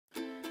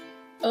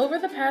Over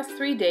the past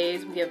 3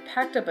 days, we have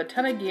packed up a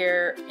ton of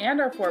gear and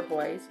our 4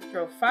 boys,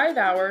 drove 5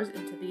 hours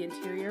into the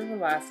interior of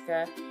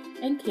Alaska,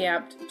 and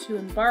camped to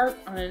embark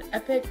on an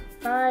epic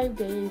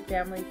 5-day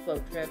family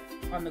float trip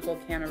on the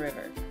Gulkana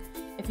River.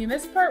 If you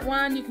missed part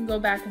 1, you can go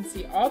back and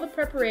see all the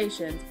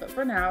preparations, but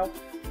for now,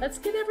 let's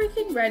get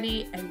everything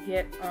ready and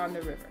get on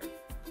the river.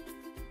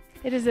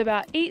 It is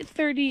about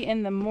 8:30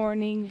 in the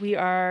morning. We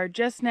are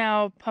just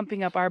now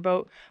pumping up our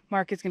boat.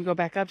 Mark is going to go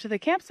back up to the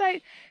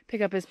campsite,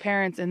 pick up his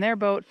parents in their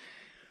boat,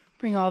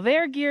 bring all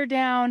their gear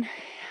down,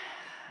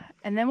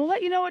 and then we'll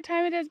let you know what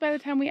time it is by the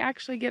time we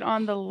actually get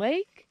on the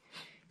lake.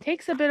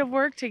 Takes a bit of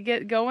work to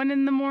get going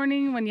in the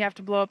morning when you have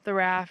to blow up the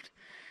raft,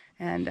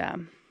 and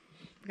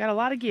we got a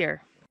lot of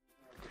gear.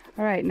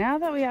 All right, now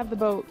that we have the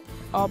boat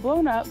all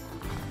blown up,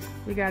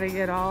 we got to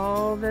get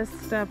all this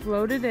stuff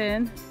loaded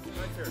in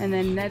and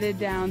then netted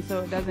down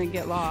so it doesn't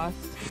get lost.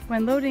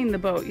 When loading the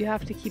boat, you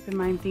have to keep in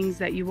mind things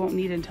that you won't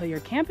need until you're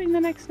camping the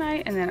next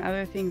night, and then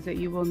other things that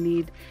you will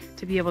need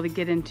to be able to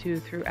get into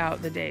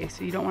throughout the day.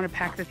 So you don't want to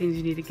pack the things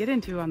you need to get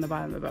into on the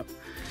bottom of the boat.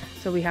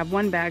 So we have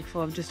one bag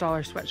full of just all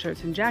our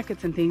sweatshirts and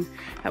jackets and things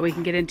that we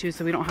can get into,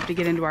 so we don't have to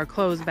get into our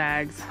clothes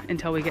bags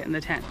until we get in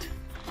the tent.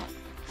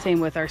 Same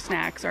with our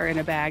snacks are in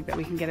a bag that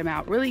we can get them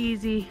out really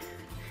easy.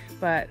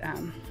 But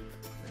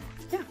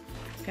yeah,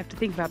 you have to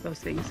think about those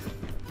things.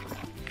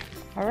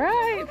 All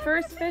right,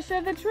 first fish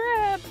of the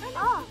trip.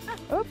 Oh,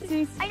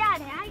 oopsies. I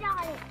got it.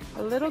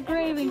 A little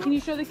grayling. Can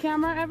you show the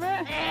camera,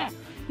 Everett?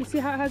 You see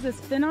how it has this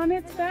fin on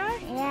its back?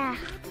 Yeah.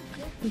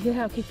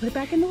 Yeah, okay, put it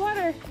back in the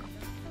water.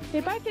 Say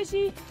bye,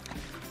 fishy.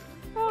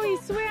 Oh, he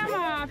swam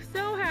off.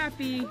 So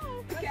happy.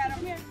 Look at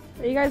him.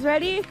 Are you guys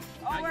ready?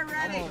 Oh, we're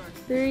ready.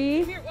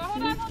 3. Here, well,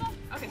 hold on.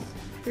 Okay.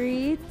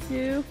 3,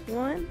 2,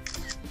 1.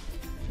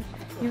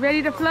 You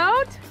ready to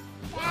float?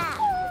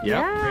 Yeah.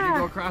 Yep, ready to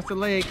go across the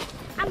lake.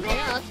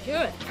 Let's do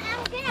it.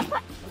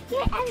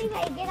 Get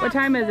everybody, get What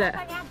time is it?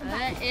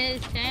 It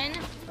is 10:37.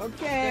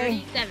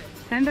 Okay.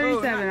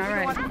 10:37, all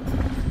right.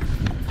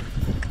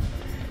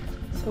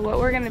 So what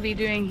we're gonna be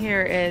doing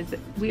here is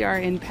we are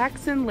in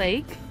Paxson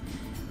Lake,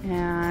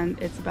 and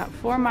it's about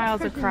 4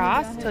 miles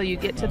across till you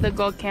get to the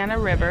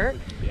Gulkana River.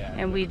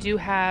 And we do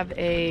have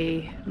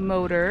a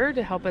motor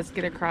to help us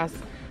get across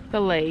the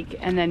lake,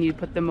 and then you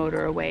put the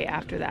motor away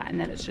after that, and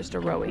then it's just a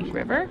rowing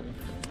river.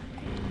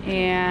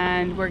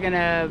 And we're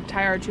gonna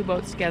tie our 2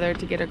 boats together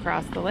to get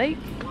across the lake.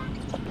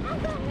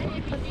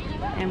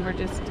 And we're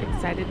just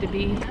excited to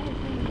be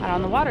out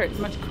on the water. It's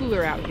much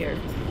cooler out here.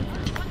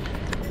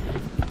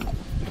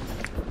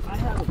 I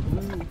have a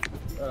blue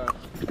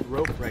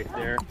rope right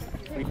there.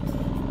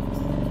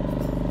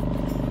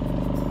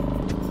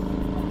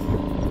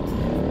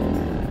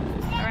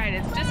 All right,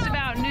 it's just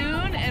about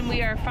noon and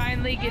we are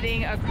finally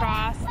getting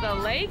across the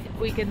lake.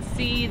 We can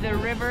see the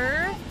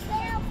river.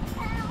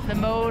 The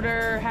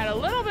motor had a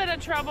little bit of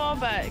trouble,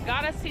 but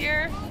got us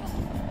here.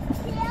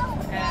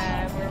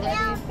 And we're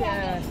ready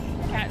to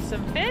catch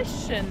some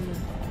fish and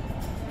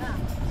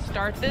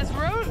start this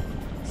raft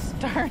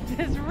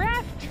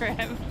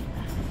trip.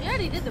 We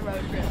already did the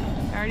road trip.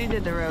 I already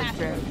did the road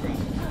trip.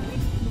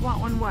 You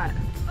want one what?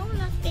 I want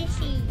a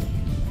fishy.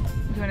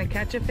 You want to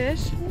catch a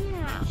fish?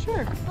 Yeah.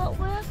 Sure. But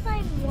what if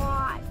I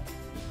want?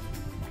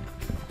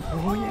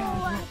 Oh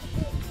yeah.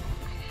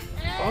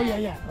 Oh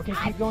yeah. Okay,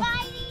 keep going. I'm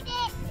fighting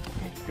it.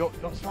 Okay, go,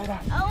 don't slide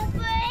out. Over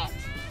it.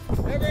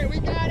 Everett, we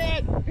got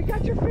it. We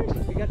got your fish.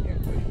 We got your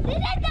fish. This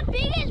is the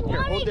biggest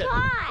one we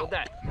caught. Hold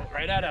that.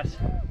 Right at us.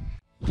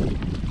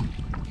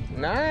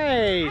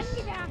 Nice.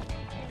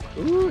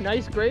 Ooh,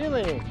 nice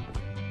grayling.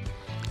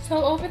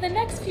 So over the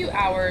next few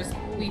hours,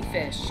 we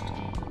fished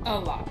a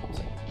lot.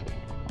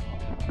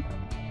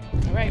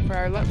 All right, for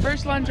our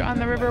first lunch on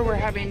the river, we're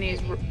having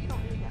these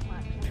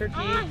turkey,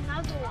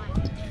 Another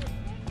one.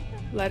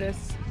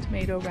 lettuce,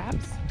 tomato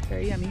wraps.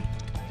 Very yummy.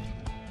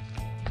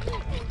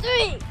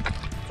 3,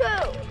 2,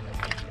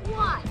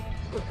 1.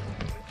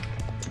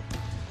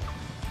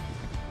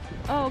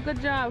 Oh,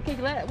 good job. Okay,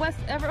 let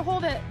Everett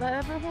hold it. Let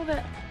Everett hold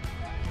it.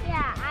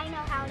 Yeah, I know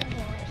how to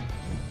hold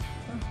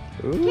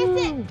it. Ooh.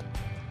 Kiss it.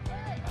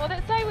 Hold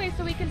it sideways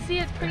so we can see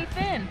it's pretty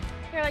thin.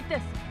 Here, like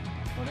this.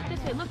 Hold it this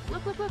way. Look.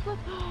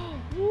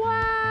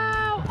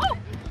 Wow. Oh!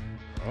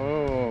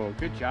 Oh,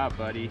 good job,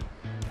 buddy.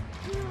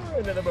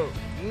 Another boat.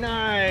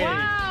 Nice.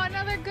 Wow,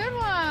 another good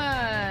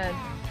one.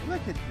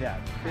 Look at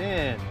that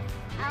fin.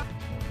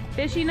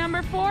 Fishy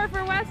number 4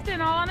 for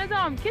Weston, all on his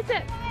own. Kiss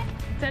it.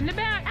 Send it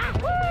back.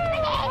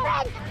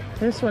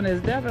 This one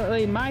is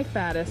definitely my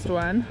fattest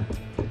one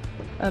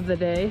of the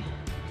day.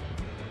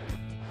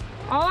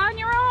 All on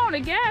your own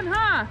again,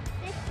 huh?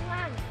 This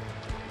one.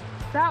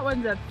 That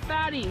one's a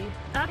fatty.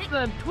 That's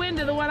the twin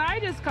to the one I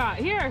just caught.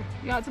 Here,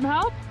 you got some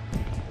help?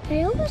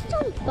 I almost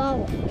don't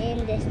go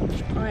in this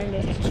on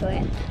this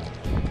trip.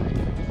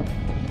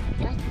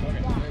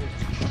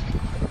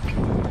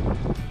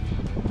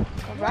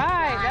 All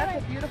right,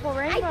 that's a beautiful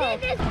rainbow. I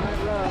did this.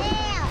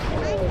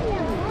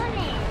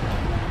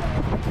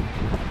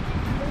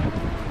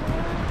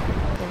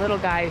 The little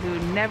guy who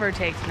never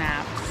takes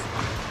naps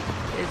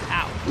is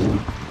out.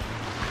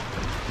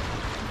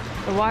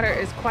 The water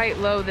is quite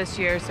low this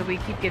year, so we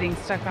keep getting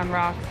stuck on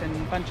rocks, and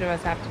a bunch of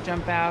us have to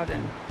jump out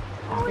and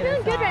we're get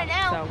us doing good off. right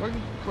now. So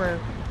we're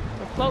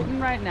floating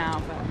right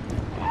now, but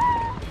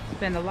it's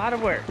been a lot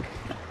of work.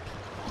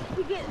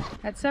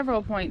 At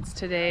several points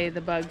today,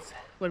 the bugs,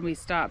 when we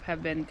stop,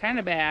 have been kind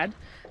of bad.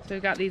 So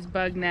we've got these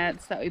bug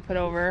nets that we put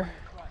over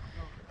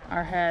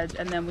our heads,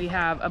 and then we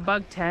have a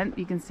bug tent.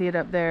 You can see it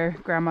up there.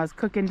 Grandma's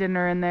cooking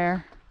dinner in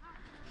there,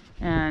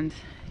 and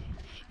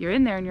you're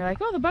in there and you're like,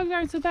 oh, the bugs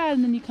aren't so bad,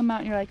 and then you come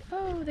out and you're like,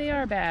 oh, they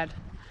are bad.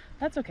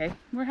 That's okay.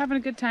 We're having a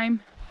good time.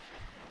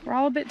 We're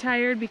all a bit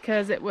tired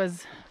because it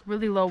was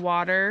really low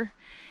water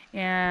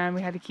and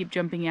we had to keep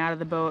jumping out of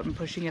the boat and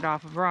pushing it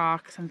off of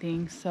rocks and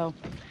things. So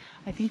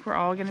I think we're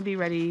all gonna be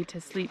ready to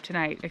sleep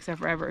tonight, except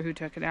for Everett, who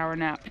took an hour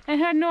nap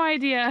and had no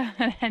idea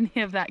that any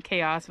of that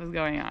chaos was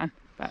going on.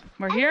 But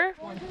we're here.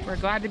 We're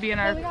glad to be in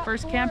our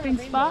first camping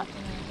spot,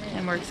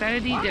 and we're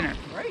excited to eat dinner.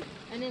 Great.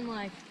 And then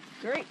like,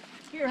 Great.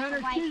 Here,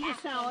 Hunter, choose a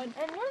salad.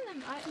 and one of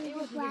them, it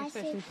was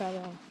Especially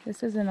fellow.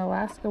 This is an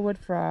Alaska wood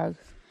frog.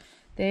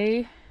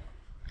 They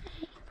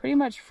pretty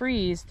much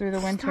freeze through the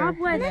winter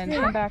and then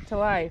come back to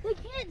life. We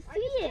can't see I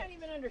just it. can't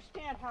even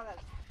understand how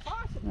that's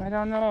possible. I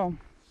don't know.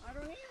 I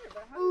don't either,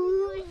 but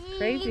how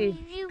Crazy.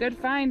 Good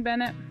find,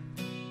 Bennett.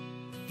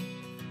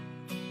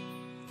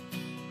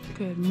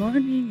 Good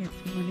morning.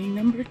 It's morning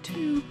number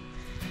 2.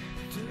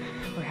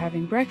 We're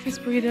having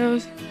breakfast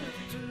burritos.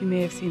 You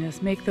may have seen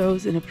us make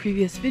those in a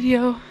previous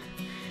video.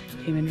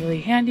 Came in really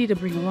handy to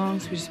bring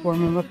along, so we just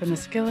warm them up in the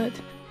skillet.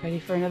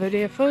 Ready for another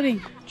day of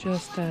floating.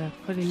 Just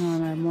putting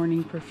on our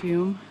morning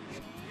perfume.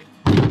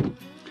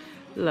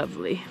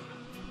 Lovely.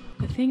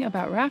 The thing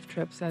about raft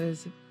trips that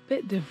is a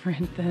bit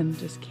different than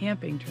just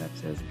camping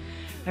trips is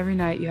every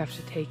night you have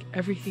to take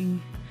everything,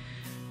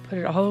 put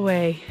it all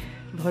away,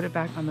 and put it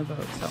back on the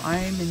boat. So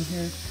I'm in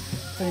here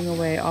putting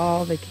away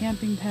all the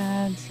camping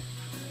pads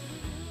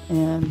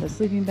and the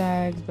sleeping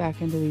bags back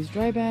into these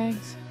dry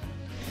bags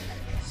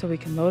so we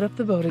can load up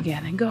the boat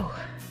again and go.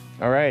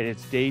 All right,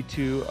 it's day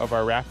 2 of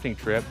our rafting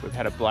trip. We've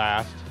had a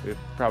blast. We've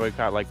probably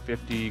caught like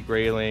 50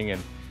 grayling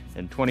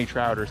and 20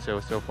 trout or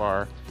so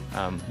far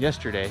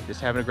yesterday,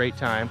 just having a great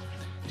time.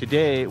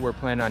 Today, we're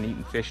planning on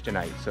eating fish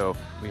tonight. So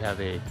we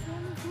have a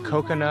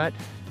coconut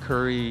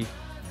curry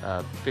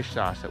fish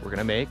sauce that we're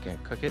gonna make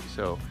and cook it.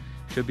 So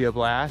should be a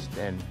blast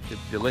and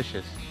it's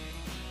delicious.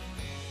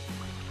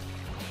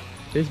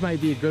 This might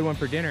be a good one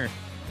for dinner.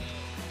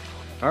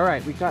 All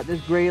right, we caught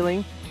this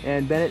grayling,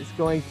 and Bennett's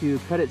going to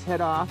cut its head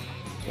off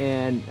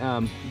and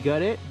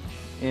gut it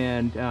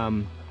and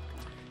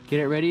get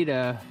it ready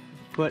to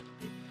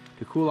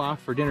cool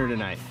off for dinner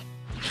tonight.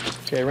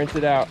 Okay, rinse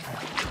it out.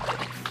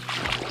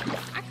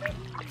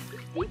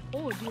 deep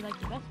hole would be like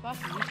the best spot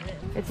to use it.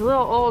 It's a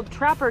little old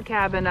trapper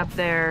cabin up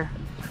there.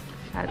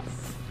 That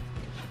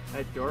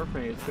door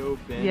frame is so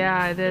bent.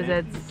 Yeah, it is.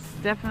 It's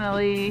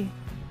definitely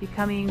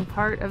becoming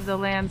part of the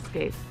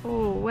landscape.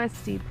 Oh,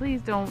 Westy,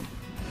 please don't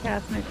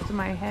cast next to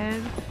my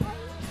head.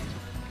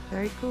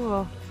 Very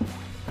cool.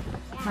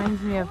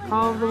 Reminds me of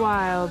Call of the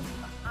Wild.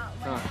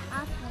 Huh.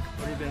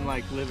 What have you been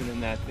like living in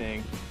that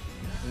thing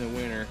in the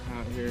winter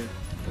out here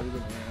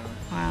moving around?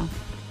 Wow.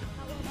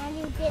 And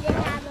you didn't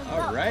have a boat.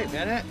 All right,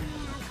 Bennett.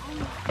 Ooh,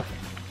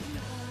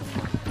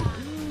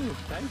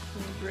 nice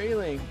little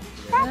grayling.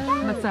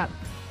 What's up?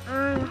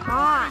 I'm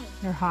hot.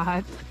 You're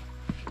hot.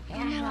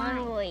 I'm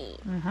hungry.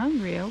 You're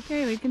hungry.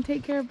 Okay, we can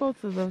take care of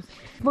both of those.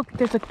 Look,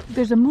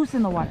 there's a moose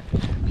in the water.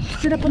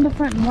 Sit up on the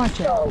front and watch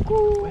it.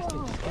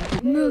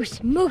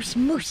 Moose, moose,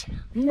 moose,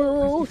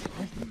 moose.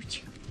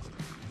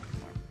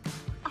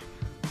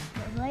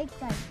 The legs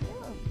are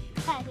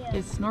huge.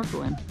 It's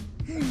snorkeling.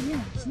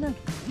 Yeah, snook.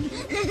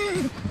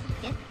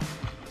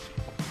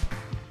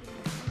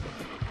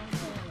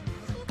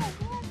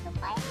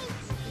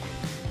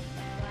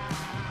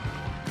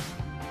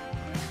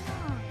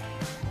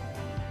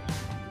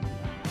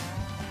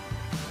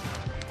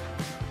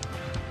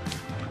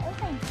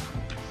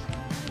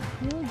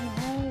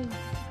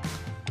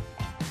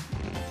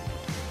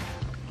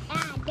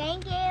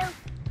 Thank you.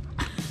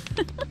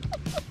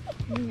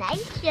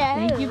 Nice show.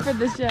 Thank you for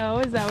the show.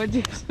 Is that what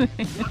you're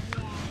saying?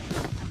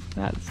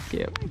 That's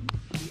cute.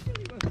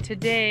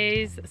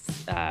 Today's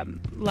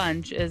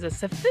lunch is a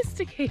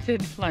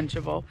sophisticated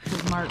Lunchable. This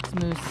is Mark's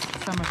Moose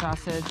summer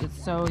sausage.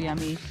 It's so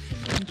yummy.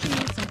 Some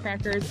cheese, some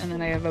crackers, and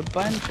then I have a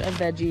bunch of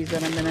veggies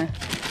that I'm gonna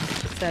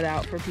set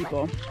out for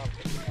people.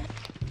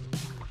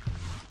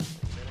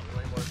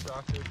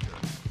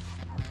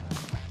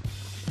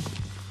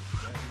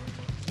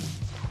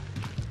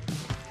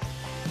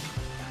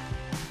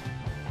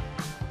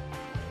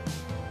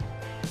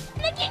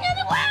 The king of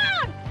the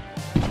world!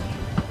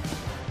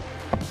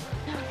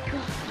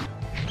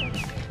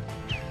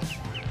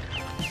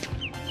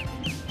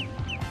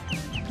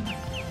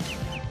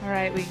 All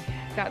right, we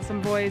got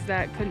some boys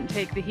that couldn't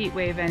take the heat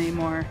wave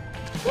anymore.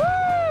 Woo!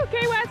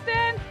 Okay,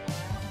 Weston!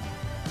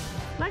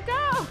 Let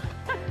go!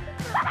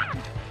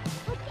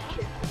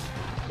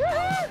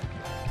 Woohoo!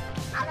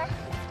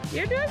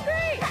 You're doing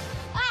great!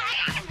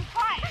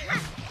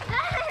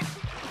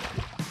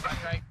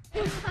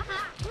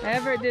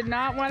 Everett did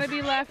not want to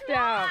be left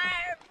out.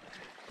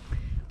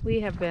 We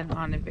have been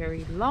on a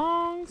very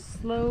long,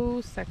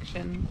 slow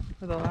section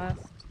for the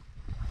last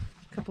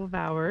couple of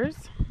hours.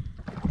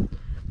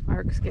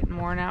 Mark's getting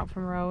worn out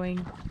from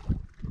rowing.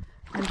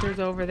 Hunter's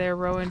over there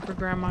rowing for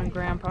Grandma and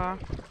Grandpa.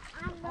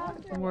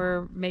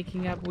 We're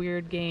making up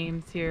weird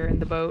games here in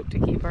the boat to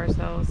keep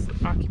ourselves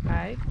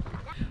occupied.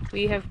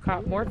 We have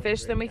caught more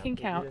fish than we can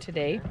count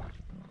today.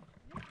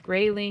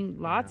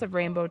 Grayling, lots of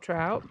rainbow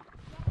trout.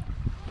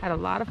 Had a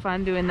lot of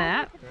fun doing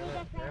that.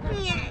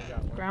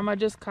 Grandma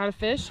just caught a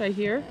fish, I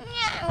hear.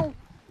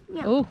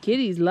 Oh,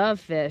 kitties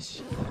love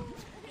fish.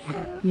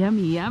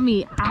 Yummy,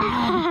 yummy.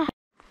 Ah.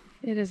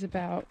 It is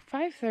about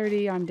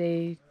 5:30 on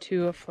day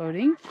 2 of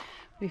floating.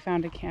 We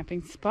found a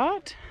camping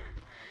spot.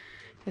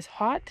 It's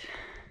hot.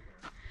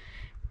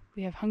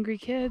 We have hungry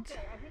kids.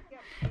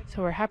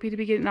 So we're happy to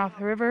be getting off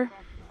the river.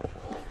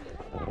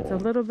 It's a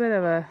little bit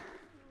of a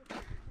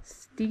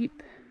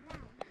steep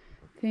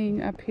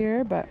thing up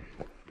here, but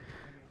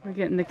we're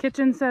getting the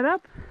kitchen set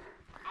up.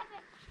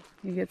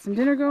 You get some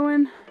dinner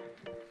going.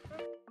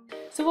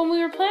 So when we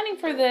were planning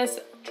for this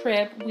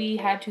trip, we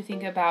had to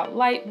think about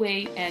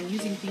lightweight and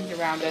using things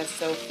around us.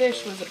 So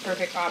fish was a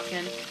perfect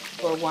option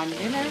for one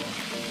dinner.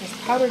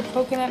 This powdered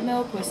coconut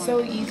milk was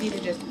so easy to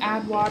just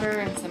add water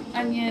and some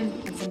onion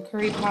and some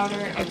curry powder,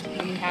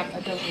 and we have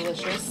a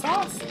delicious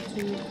sauce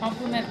to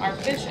complement our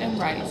fish and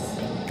rice.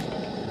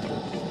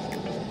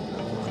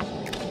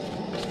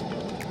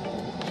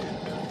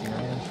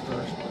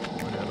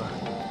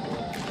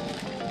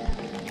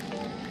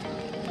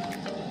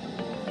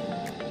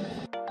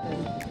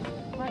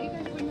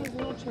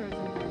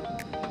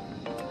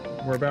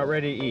 We're about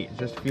ready to eat.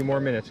 Just a few more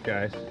minutes,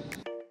 guys.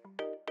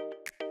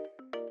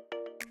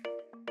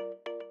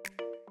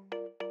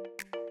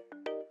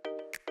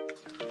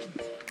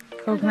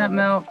 Coconut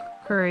milk,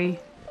 curry.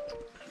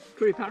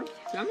 Curry powder,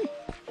 yummy.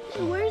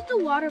 So where's the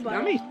water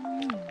bottle? Yummy.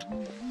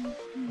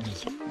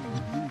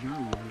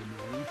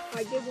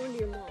 I gave one to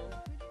your mom.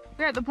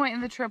 We're at the point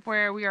in the trip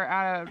where we are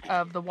out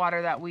of the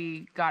water that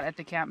we got at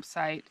the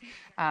campsite.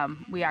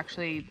 We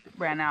actually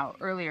ran out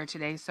earlier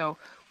today, so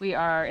we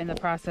are in the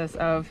process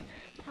of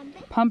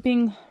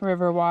pumping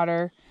river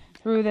water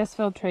through this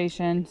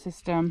filtration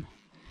system.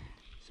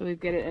 So we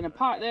get it in a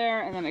pot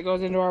there, and then it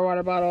goes into our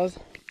water bottles.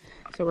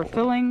 So we're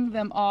filling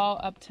them all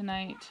up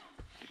tonight.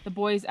 The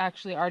boys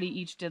actually already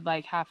each did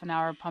like half an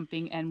hour of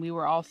pumping, and we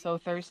were all so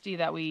thirsty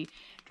that we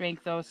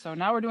drank those. So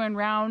now we're doing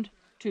round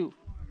 2.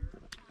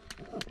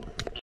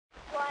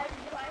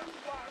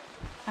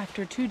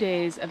 After 2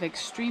 days of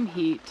extreme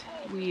heat,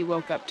 we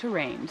woke up to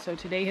rain. So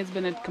today has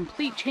been a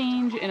complete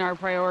change in our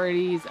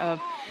priorities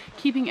of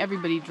keeping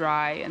everybody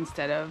dry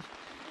instead of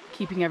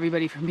keeping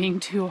everybody from being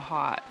too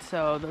hot.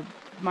 So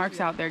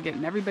Mark's out there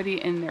getting everybody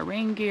in their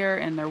rain gear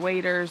and their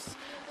waders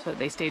so that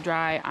they stay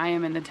dry. I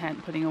am in the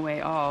tent putting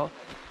away all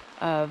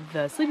of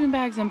the sleeping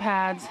bags and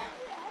pads.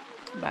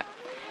 But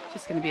it's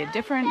just going to be a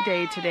different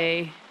day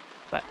today,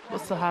 but we'll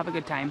still have a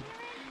good time,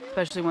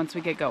 especially once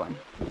we get going.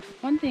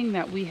 One thing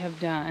that we have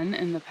done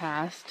in the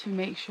past to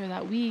make sure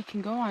that we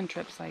can go on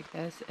trips like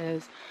this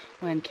is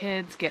when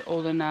kids get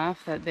old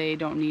enough that they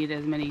don't need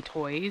as many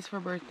toys for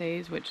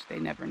birthdays, which they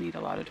never need a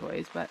lot of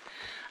toys, but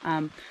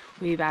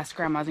we've asked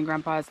grandmas and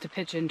grandpas to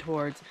pitch in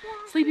towards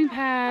sleeping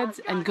pads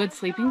and good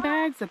sleeping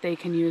bags that they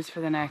can use for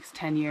the next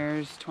 10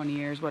 years, 20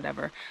 years,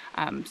 whatever.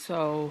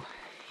 So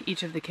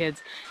each of the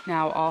kids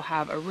now all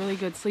have a really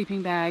good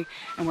sleeping bag,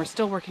 and we're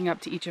still working up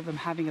to each of them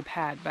having a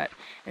pad, but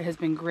it has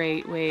been a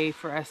great way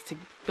for us to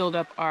build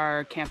up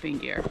our camping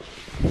gear.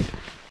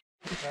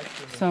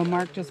 So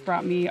Mark just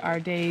brought me our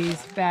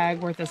day's bag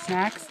worth of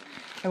snacks.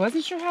 I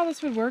wasn't sure how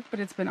this would work, but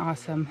it's been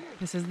awesome.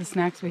 This is the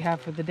snacks we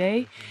have for the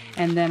day,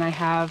 and then I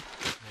have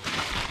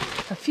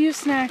a few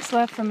snacks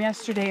left from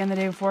yesterday and the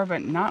day before,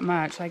 but not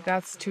much. Like,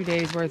 that's 2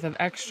 days worth of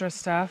extra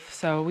stuff.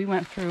 So we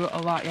went through a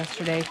lot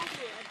yesterday.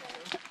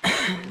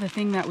 The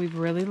thing that we've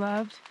really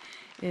loved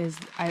is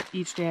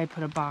each day I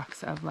put a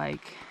box of,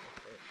 like,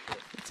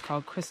 it's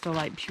called Crystal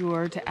Light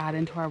Pure, to add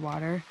into our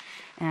water,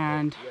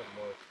 and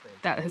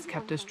that has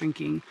kept us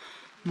drinking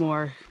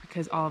more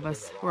because all of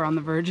us were on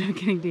the verge of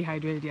getting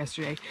dehydrated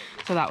yesterday,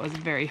 so that was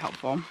very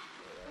helpful.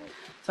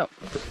 So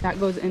that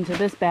goes into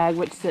this bag,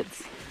 which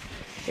sits,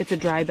 it's a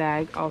dry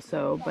bag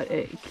also, but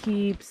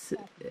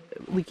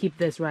we keep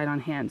this right on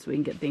hand so we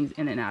can get things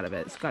in and out of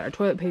it. It's got our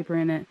toilet paper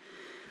in it,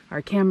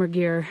 our camera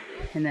gear,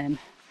 and then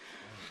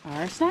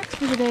our snacks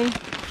for the day.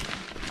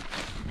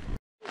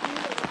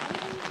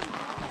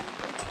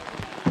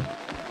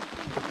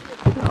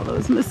 Look at all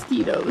those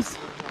mosquitoes.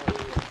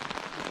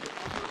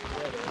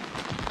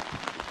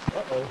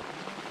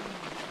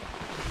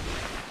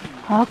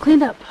 All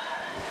cleaned up.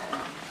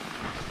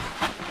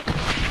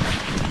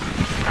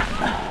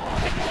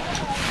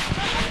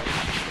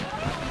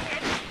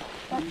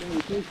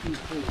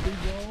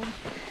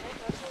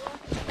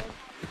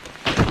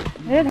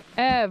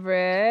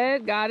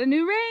 Everett got a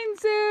new rain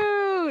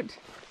suit,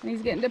 and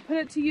he's getting to put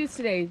it to use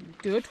today.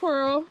 Do a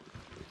twirl.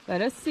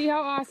 Let us see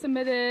how awesome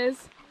it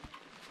is.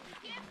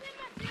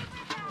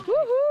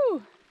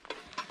 Woohoo!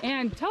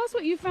 And tell us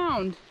what you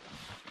found.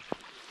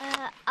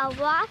 A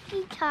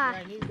walkie-talkie.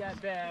 I need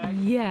that bag.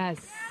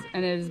 Yes,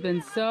 and it has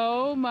been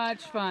so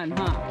much fun,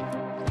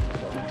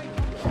 huh?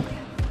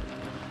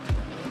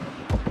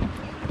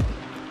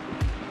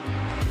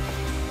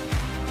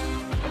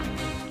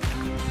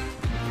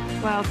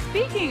 Well,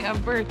 speaking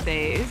of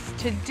birthdays,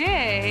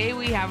 today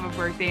we have a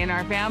birthday in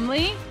our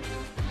family.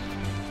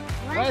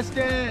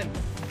 Weston!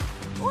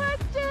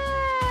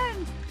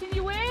 Weston! Can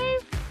you wave?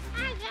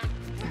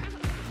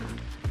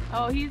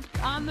 Oh, he's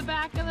on the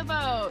back of the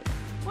boat.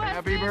 Weston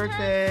Happy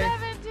birthday.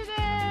 turned 7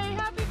 today.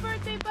 Happy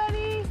birthday,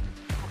 buddy.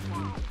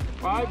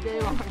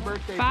 5-day-long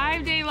birthday.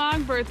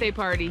 5-day-long birthday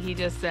party, he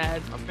just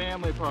said. A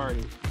family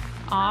party.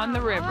 On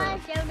the river. I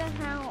want to show them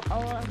how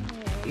old he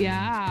is.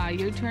 Yeah,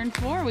 you turned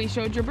 4. We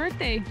showed your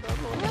birthday.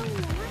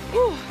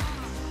 Whew.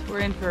 We're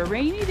in for a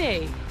rainy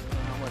day.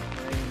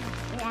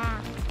 Yeah.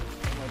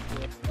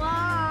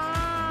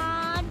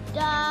 Water,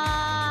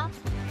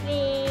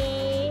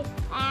 we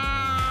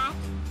at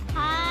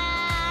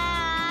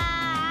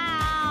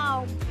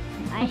home.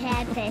 I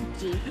had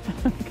Benji.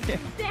 Okay.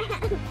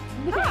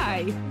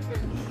 Hi.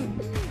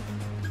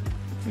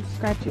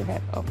 Scratch your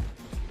head. Oh.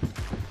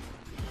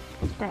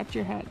 Scratch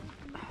your head.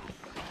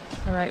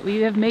 All right, we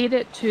have made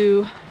it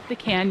to the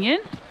canyon.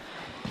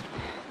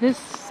 This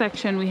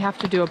section we have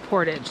to do a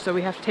portage, so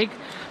we have to take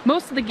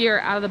most of the gear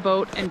out of the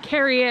boat and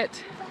carry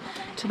it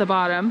to the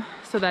bottom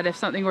so that if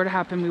something were to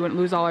happen we wouldn't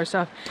lose all our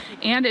stuff.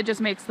 And it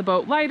just makes the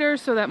boat lighter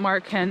so that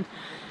Mark can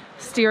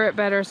steer it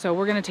better. So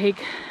we're gonna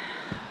take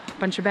a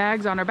bunch of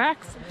bags on our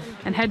backs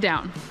and head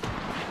down.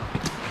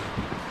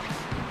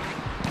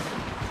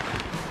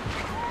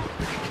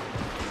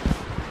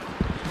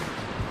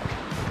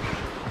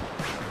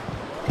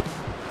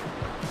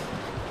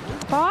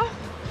 Pa?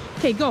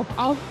 Okay, go.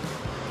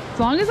 As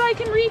long as I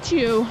can reach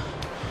you.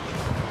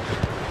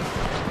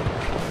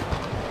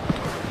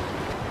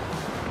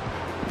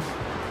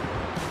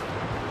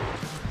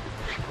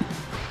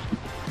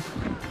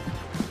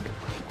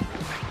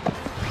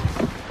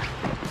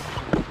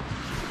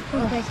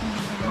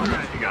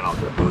 Alright, you got all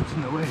the boats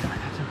in the way.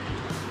 That's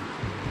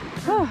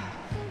okay.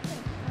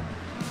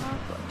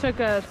 Took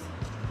us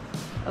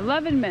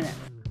 11 minutes.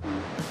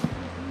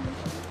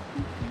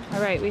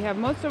 All right, we have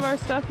most of our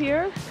stuff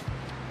here,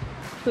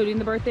 including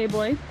the birthday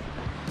boy.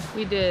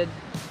 We did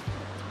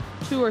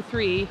 2 or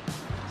 3,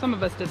 some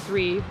of us did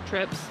 3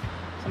 trips,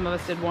 some of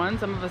us did 1,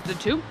 some of us did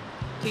 2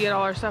 to get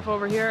all our stuff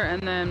over here,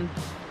 and then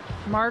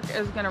Mark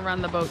is gonna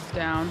run the boats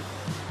down.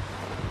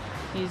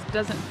 He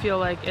doesn't feel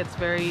like it's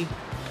very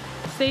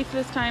safe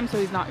this time, so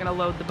he's not gonna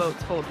load the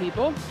boats full of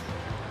people.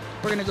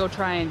 We're gonna go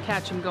try and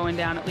catch him going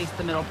down at least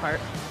the middle part.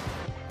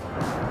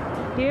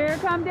 Here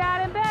come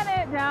Dad and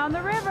Bennett down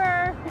the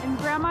river in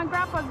Grandma and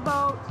Grandpa's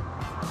boat.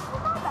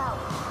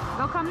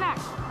 They'll come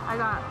next. I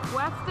got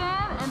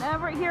Weston and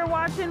Everett here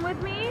watching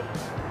with me.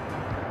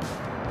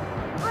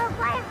 We're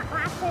playing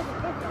classes.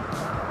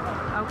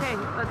 Okay,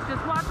 let's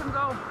just watch them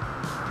go.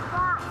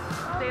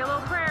 Say a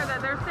little prayer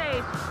that they're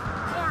safe.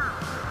 Yeah.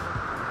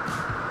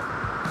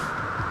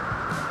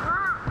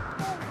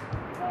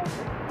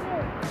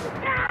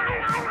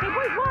 Hey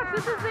boys, watch,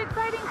 this is the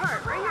exciting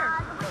part, right here.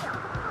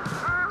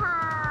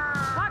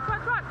 Watch,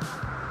 watch, watch.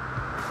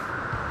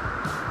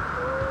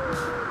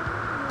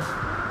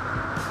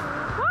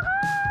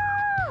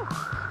 Woohoo!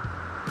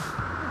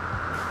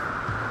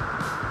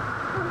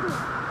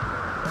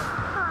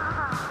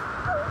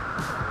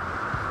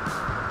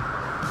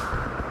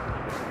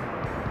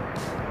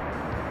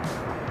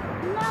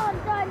 Now I'm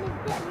starting to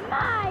get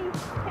nice.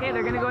 Okay,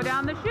 they're gonna go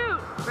down the chute.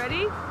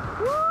 Ready?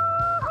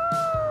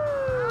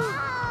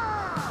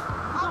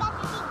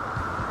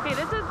 Okay,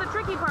 this is the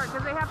tricky part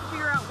because they have to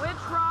figure out which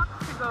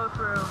rocks to go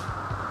through.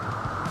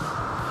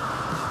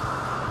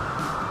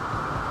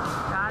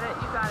 Got it?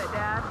 You got it,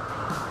 Dad.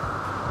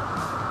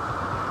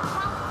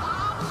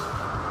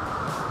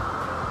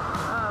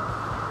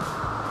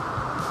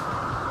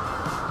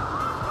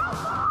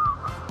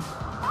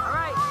 All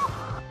right.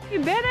 You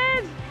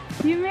Bennett,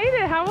 you made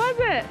it. How was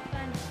it?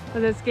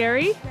 Was it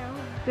scary? No.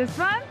 This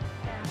fun?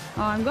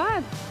 Oh, I'm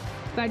glad.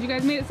 Glad you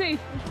guys made it safe.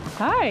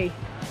 Hi. A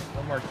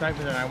little more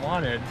excitement than I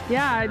wanted.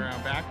 Yeah.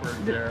 Around backwards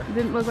there.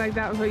 Didn't look like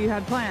that was what you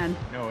had planned.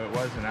 No, it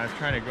wasn't. I was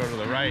trying to go to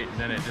the right, and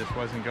then it just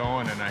wasn't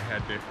going, and I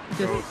had to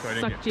go Just so I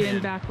didn't sucked get you in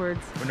pinned.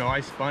 backwards. Well, no, I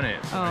spun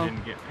it, so Oh. I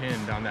didn't get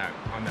pinned on that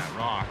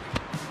rock.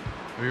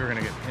 We were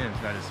gonna get pinned,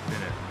 so I just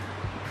spin it.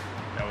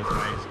 That was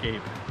my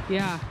escape.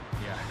 Yeah.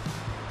 Yeah,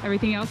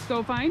 Everything else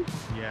go fine?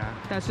 yeah.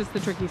 That's just the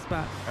tricky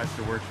spot. That's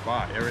the worst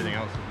spot. Everything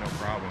else is no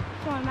problem.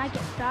 So I might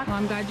get stuck. Well,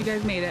 I'm glad you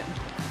guys made it.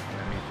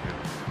 Yeah, me too.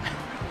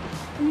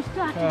 You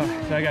still have to do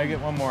it. So I gotta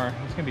get one more.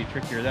 It's gonna be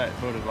trickier. That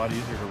boat is a lot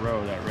easier to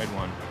row, that red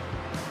one.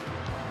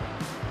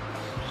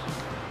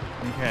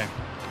 Okay,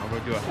 I'll go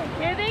do it.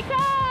 Here they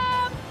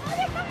come! Oh,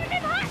 they're coming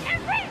in hot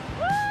and quick.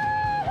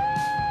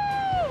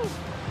 Woo-hoo!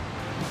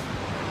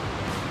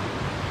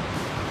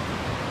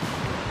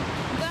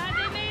 Glad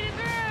they made it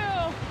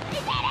through. We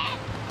did it!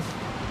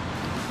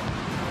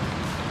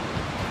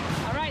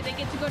 All right, they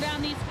get to go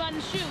down these fun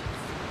chutes.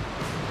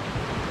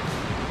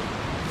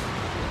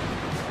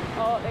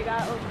 out. They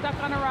got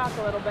stuck on a rock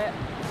a little bit.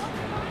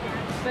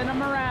 Spin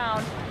them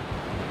around.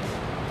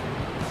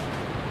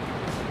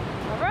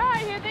 All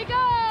right, here they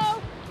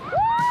go. Woo!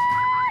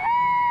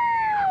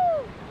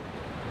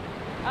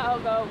 Oh,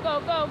 go, go,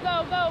 go,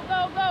 go, go,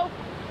 go, go.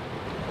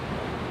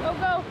 Go,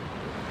 go.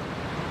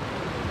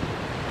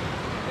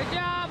 Good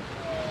job.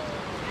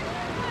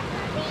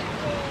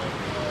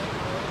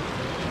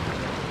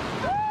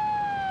 Woo!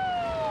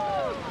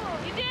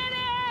 You did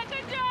it.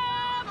 Good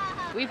job.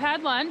 We've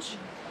had lunch.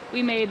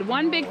 We made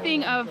one big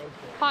thing of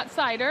hot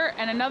cider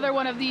and another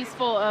one of these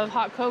full of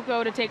hot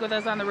cocoa to take with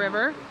us on the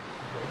river.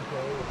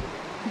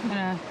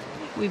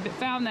 We've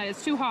found that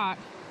it's too hot,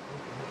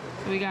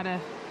 so we gotta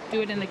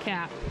do it in the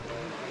cap.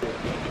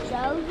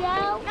 Jojo.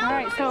 All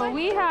right, so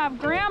we have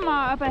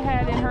Grandma up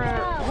ahead in her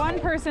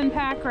one-person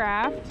pack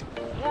raft,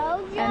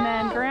 Jojo. and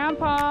then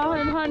Grandpa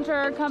and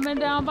Hunter coming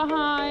down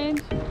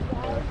behind.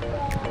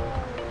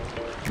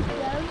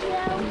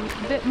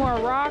 Jojo. A bit more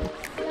rocks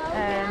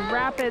and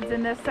rapids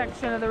in this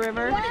section of the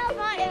river.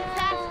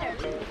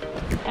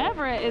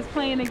 Everett is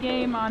playing a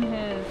game on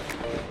his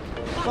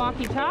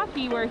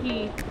walkie-talkie where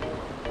he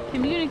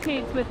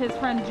communicates with his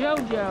friend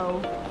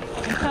Jojo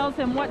and tells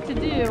him what to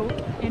do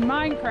in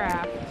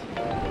Minecraft.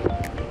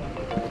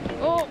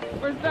 Oh,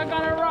 we're stuck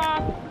on a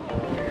rock.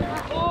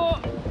 Oh,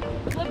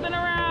 flipping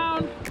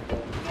around.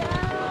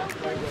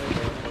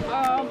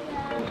 Oh,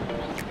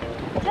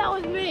 That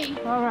was me.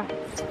 all right.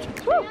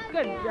 Woo,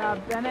 good job,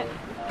 Bennett.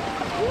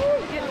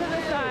 Woo, get to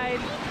the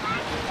side.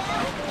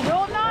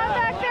 Rolling on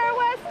back there,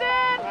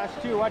 Weston. Last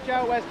two. Watch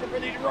out, Weston, for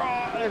these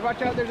rocks.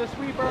 Watch out, there's a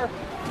sweeper.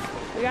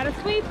 We got a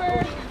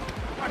sweeper.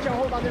 Watch out,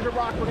 hold on, there's a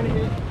rock we're gonna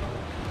hit.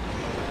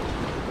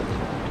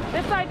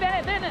 This side,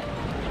 Bennett, Bennett.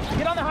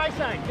 Get on the high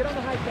side. Get on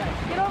the high side.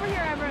 Get over here,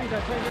 Everett.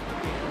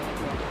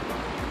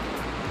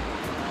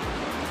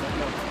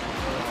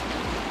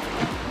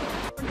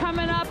 We're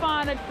coming up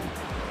on a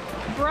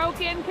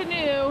broken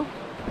canoe.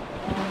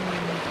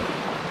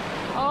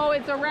 Oh,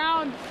 it's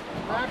around.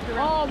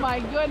 Oh my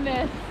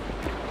goodness.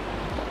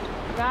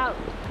 That,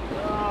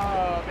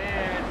 Oh,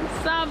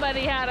 man.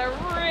 somebody had a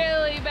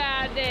really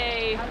bad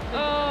day.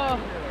 Oh.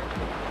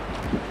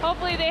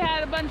 Hopefully they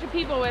had a bunch of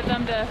people with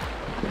them to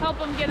help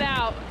them get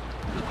out.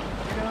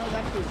 You know,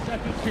 that's the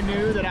second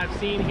canoe that I've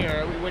seen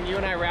here. When you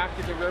and I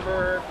rafted the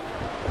river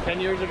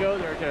 10 years ago,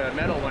 there was a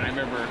metal one I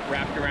remember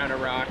wrapped around a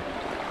rock.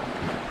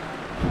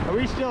 But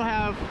we still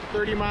have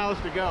 30 miles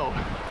to go.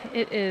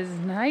 It is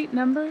night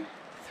number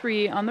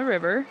 3 on the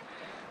river.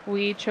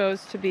 We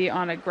chose to be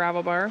on a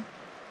gravel bar.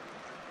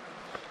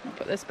 I'll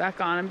put this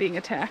back on. I'm being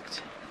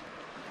attacked.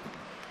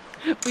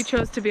 We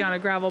chose to be on a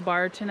gravel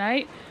bar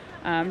tonight,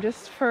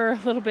 just for a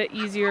little bit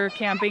easier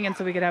camping and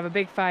so we could have a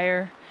big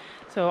fire.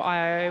 So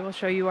I will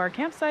show you our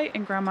campsite,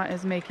 and Grandma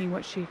is making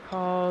what she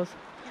calls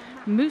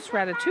moose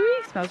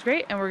ratatouille. Smells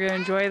great, and we're gonna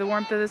enjoy the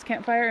warmth of this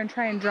campfire and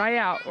try and dry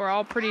out. We're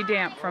all pretty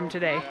damp from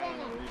today.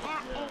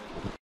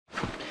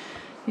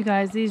 You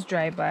guys, these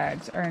dry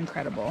bags are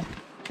incredible.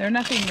 They're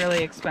nothing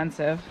really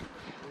expensive.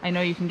 I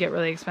know you can get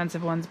really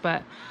expensive ones,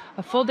 but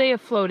a full day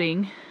of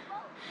floating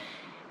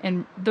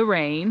in the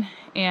rain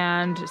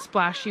and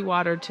splashy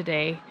water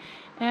today.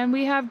 And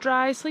we have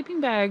dry sleeping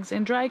bags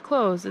and dry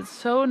clothes. It's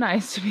so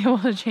nice to be able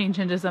to change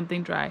into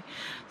something dry.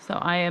 So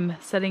I am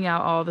setting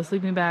out all the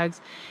sleeping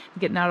bags,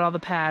 getting out all the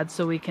pads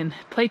so we can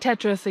play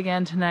Tetris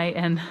again tonight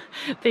and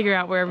figure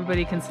out where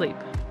everybody can sleep.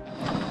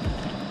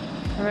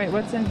 All right,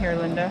 what's in here,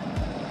 Linda?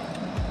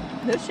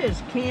 This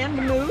is canned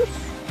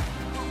moose,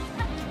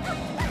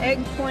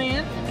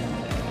 eggplant,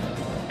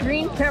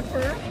 green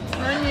pepper,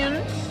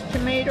 onions,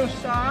 tomato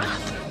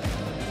sauce,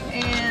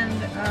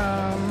 and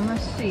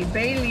let's see,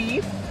 bay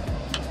leaf,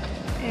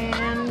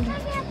 and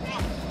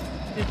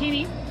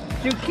Zucchini.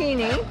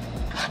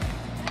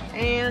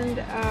 and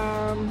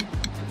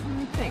let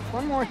me think,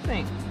 one more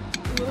thing,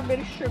 a little bit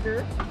of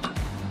sugar,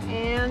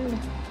 and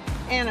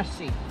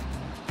aniseed.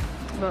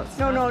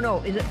 Well, No,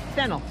 is it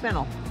fennel?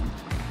 Smells,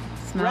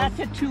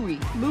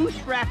 Ratatouille, moose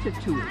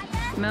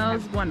ratatouille.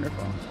 smells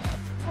wonderful.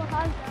 All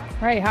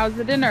right, how's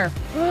the dinner?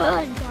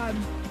 Good.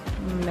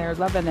 They're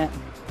loving it.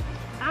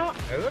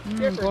 It looks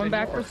different Going than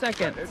back for yours.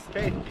 seconds. It's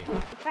tasty.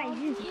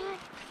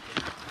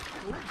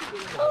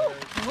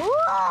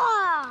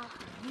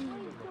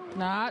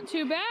 Not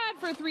too bad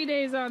for 3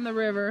 days on the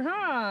river,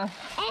 huh?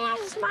 And has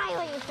a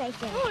smiley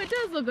face in it. Oh, it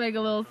does look like a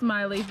little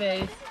smiley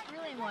face.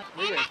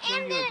 We're gonna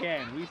sing you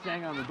again. We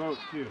sang on the boat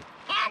too.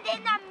 And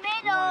in the We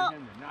middle, wanted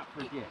him to not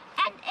forget.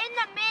 and in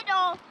the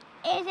middle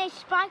is a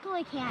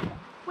sparkly candle.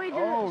 Wait,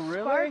 Oh,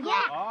 really?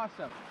 Yeah.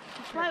 Awesome.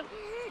 It's gonna be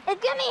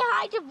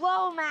hard to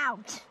blow them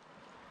out.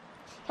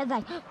 Cause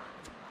like,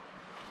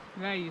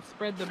 Now you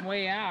spread them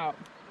way out.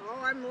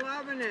 Oh, I'm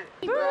loving it.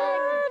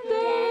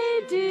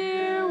 Birthday,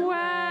 dear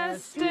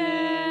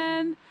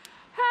Weston.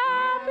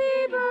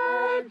 Happy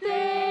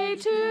birthday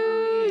to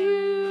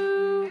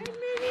you.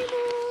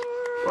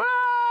 Whoa!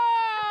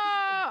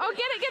 Oh,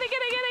 get it.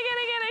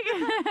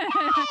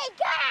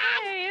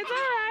 Hey,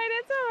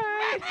 it's all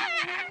right.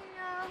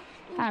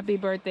 Happy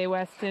birthday,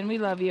 Weston. We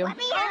love you. let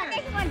me have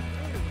this one.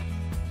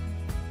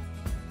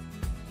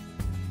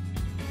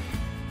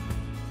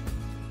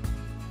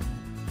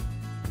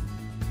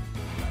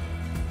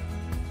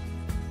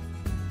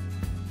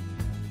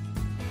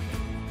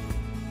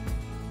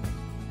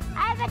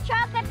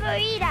 chocolate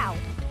burrito.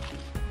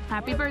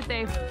 Happy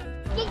birthday.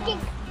 Ding, ding.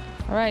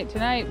 All right,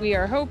 tonight we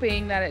are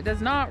hoping that it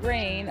does not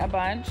rain a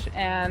bunch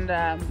and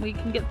we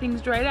can get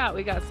things dried out.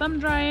 We got some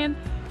drying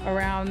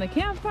around the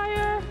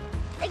campfire.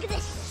 Look at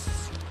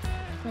this.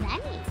 What I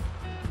made.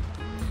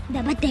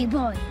 The birthday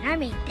boy. I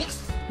made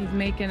this. He's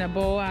making a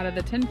bowl out of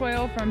the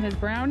tinfoil from his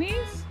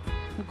brownies.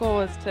 The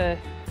goal is to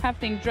have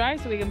things dry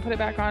so we can put it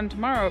back on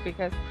tomorrow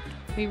because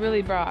we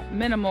really brought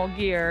minimal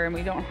gear and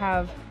we don't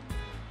have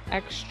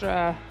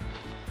extra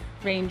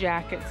rain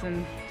jackets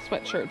and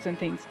sweatshirts and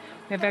things.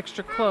 We have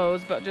extra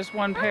clothes, but just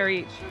one pair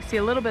each. You see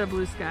a little bit of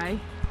blue sky.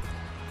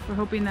 We're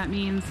hoping that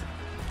means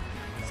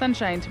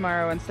sunshine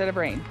tomorrow instead of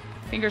rain.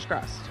 Fingers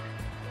crossed.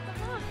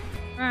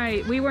 All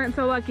right, we weren't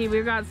so lucky.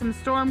 We've got some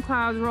storm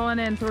clouds rolling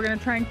in, so we're gonna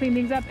try and clean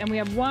things up. And we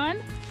have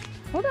one,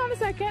 hold on a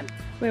second.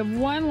 We have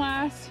one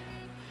last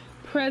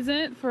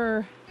present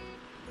for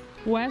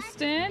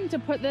Weston to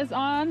put this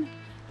on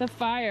the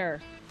fire.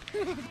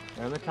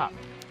 On the top.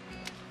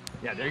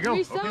 Yeah, there you go.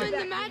 We summon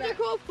the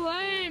magical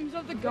flames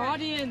of the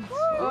Guardians. Whoa.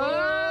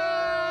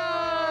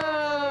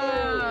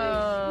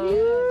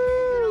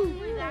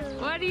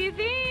 What do you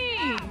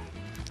think?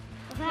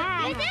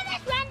 Isn't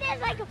this one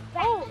there's like a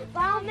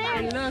brown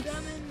there? It looks.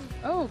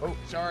 Oh, Oh,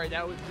 sorry,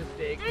 that was a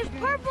mistake. There's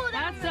purple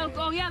down That's so.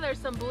 Oh yeah, there's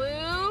some blue.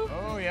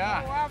 Oh,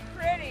 yeah. Wow,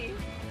 pretty.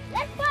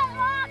 Let's put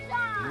logs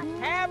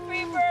on.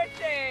 Happy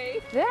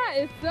birthday. that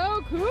is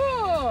so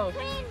cool.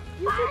 Clean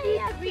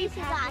fire pieces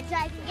on so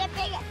I can get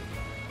bigger.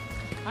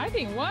 I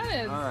think one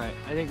is. All right,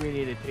 I think we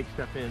need to take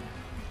stuff in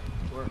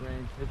before it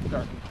rains. It's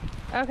starting.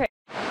 Okay.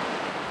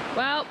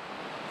 Well,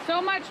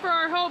 so much for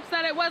our hopes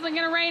that it wasn't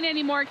going to rain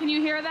anymore. Can you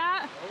hear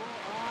that?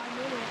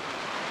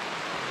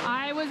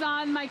 I was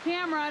on my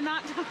camera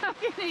not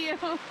talking to you.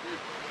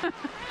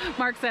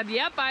 Mark said,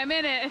 yep, I'm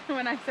in it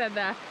when I said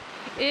that.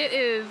 It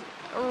is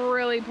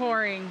really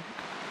pouring.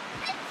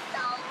 It's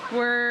so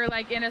We're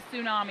like in a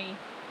tsunami.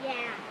 yeah.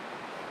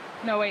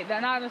 No, wait,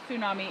 that's not a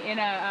tsunami. In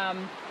a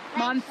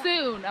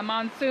monsoon. A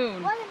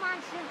monsoon. What a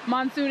monsoon.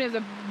 Monsoon is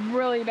a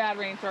really bad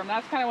rainstorm.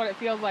 That's kind of what it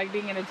feels like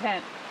being in a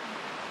tent.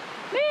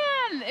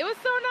 Man, it was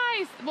so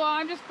nice. Well,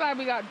 I'm just glad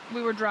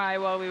we were dry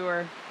while we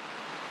were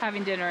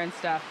having dinner and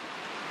stuff.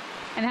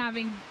 And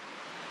having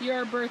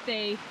your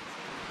birthday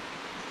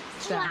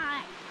stuff.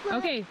 Why?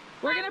 Okay,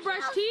 we're gonna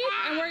brush teeth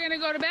and we're gonna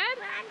go to bed.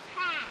 I'm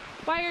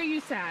sad Why are you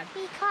sad?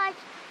 because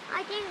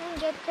I didn't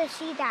get to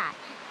see that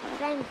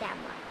flames that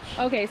much.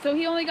 Okay, so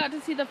he only got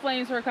to see the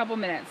flames for a couple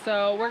minutes.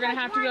 So we're gonna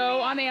have to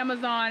go on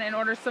Amazon and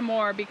order some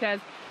more because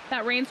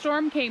that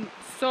rainstorm came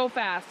so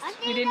fast. I We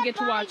think didn't get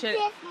to I watch it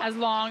this much. as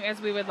long as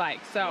we would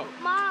like. So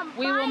Mom,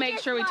 we buy will make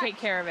this sure we much. take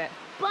care of it.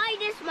 Buy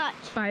this much.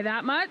 By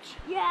that much?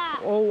 Yeah.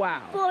 Oh,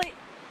 wow. For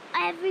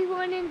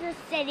everyone in the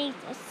city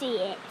to see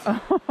it.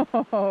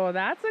 Oh,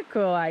 that's a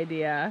cool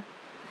idea.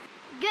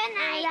 Good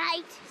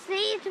night.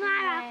 See you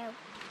tomorrow.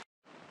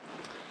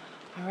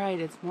 All right,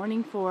 it's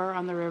morning 4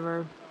 on the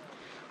river.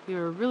 We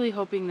were really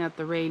hoping that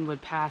the rain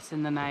would pass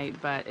in the night,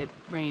 but it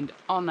rained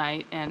all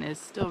night and is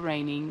still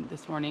raining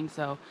this morning,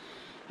 so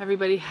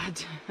everybody had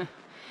to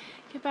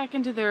get back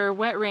into their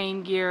wet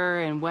rain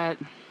gear and wet,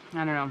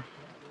 I don't know.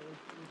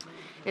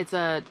 It's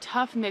a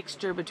tough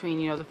mixture between,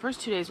 you know, the first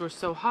 2 days were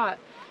so hot,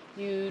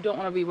 you don't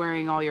want to be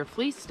wearing all your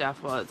fleece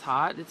stuff while it's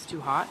hot. It's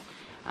too hot.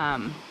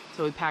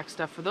 So we packed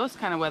stuff for those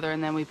kind of weather,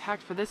 and then we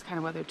packed for this kind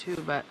of weather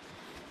too, but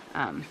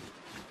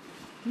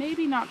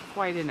maybe not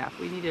quite enough.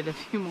 We needed a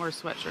few more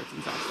sweatshirts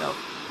and stuff. So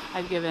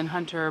I've given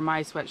Hunter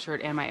my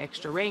sweatshirt and my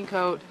extra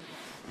raincoat,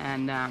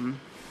 and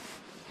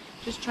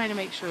just trying to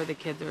make sure the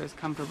kids are as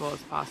comfortable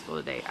as possible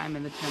today. I'm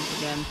in the tent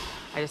again.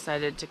 I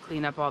decided to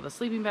clean up all the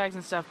sleeping bags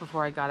and stuff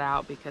before I got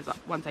out because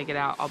once I get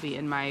out, I'll be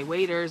in my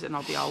waders and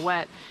I'll be all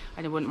wet.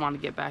 I wouldn't want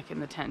to get back in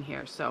the tent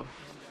here. So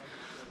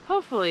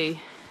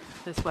hopefully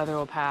this weather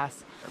will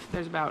pass.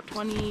 There's about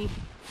 20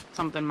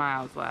 something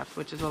miles left,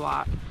 which is a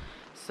lot.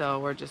 So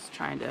we're just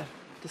trying to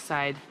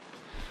decide.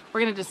 We're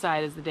going to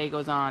decide as the day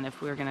goes on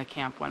if we're going to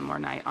camp one more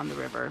night on the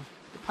river.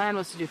 The plan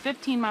was to do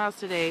 15 miles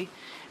today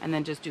and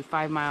then just do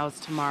 5 miles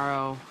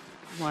tomorrow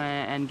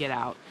and get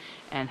out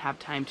and have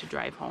time to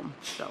drive home.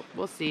 So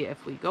we'll see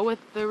if we go with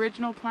the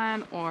original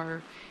plan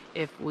or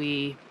if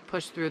we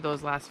push through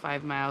those last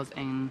 5 miles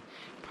and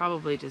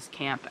probably just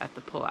camp at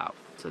the pullout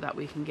so that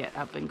we can get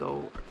up and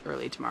go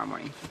early tomorrow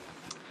morning.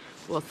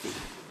 We'll see.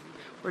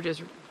 We're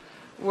just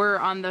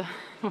on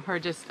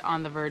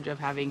the verge of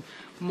having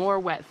more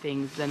wet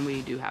things than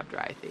we do have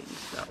dry things.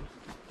 So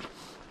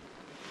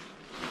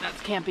that's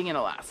camping in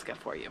Alaska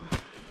for you.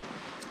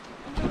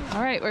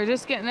 All right, we're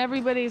just getting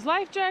everybody's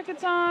life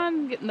jackets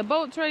on, getting the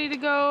boats ready to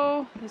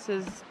go.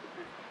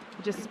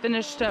 Just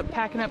finished up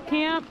packing up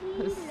camp.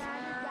 This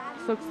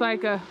looks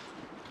like a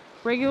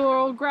regular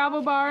old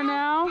gravel bar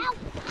now,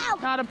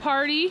 not a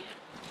party.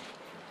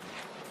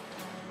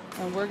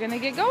 And we're gonna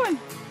get going.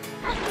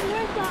 Let's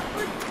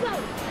go.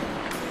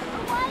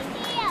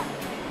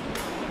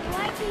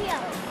 Right here.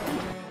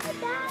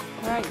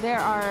 All right, there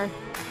are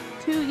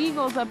 2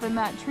 eagles up in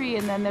that tree,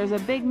 and then there's a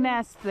big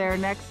nest there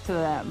next to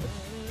them.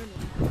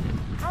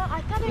 Oh,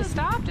 I thought We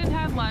stopped and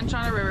had lunch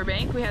on a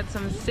riverbank. We had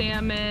some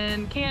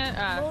salmon,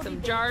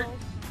 some jarred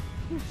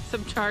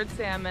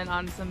salmon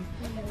on some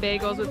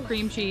bagels with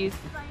cream cheese.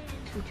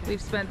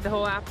 We've spent the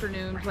whole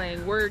afternoon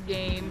playing word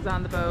games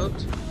on the boat.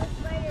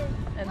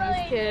 And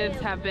these kids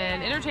have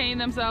been entertaining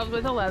themselves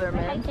with a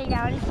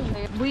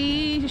Leatherman.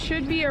 We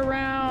should be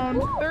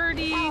around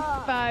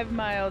 35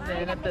 miles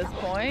in at this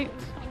point.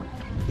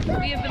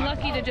 We have been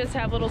lucky to just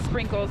have little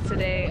sprinkles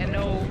today and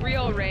no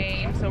real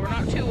rain, so we're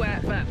not too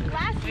wet, but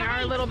we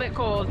are a little bit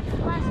cold.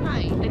 Last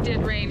night. It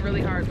did rain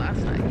really hard last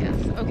night,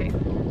 yes. Okay.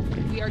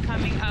 We are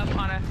coming up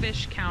on a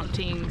fish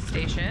counting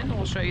station.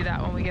 We'll show you that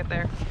when we get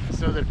there.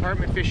 So the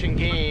Department of Fish and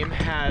Game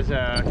has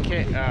a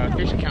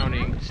fish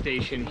counting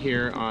station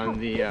here on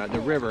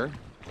the river,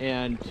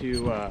 and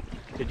to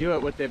do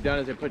it, what they've done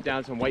is they put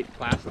down some white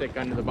plastic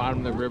under the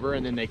bottom of the river,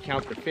 and then they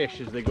count the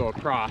fish as they go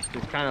across.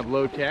 It's kind of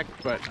low tech,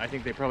 but I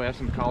think they probably have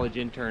some college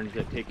interns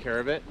that take care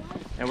of it.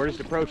 And we're just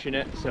approaching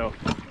it, so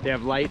they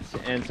have lights,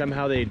 and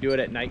somehow they do it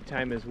at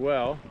nighttime as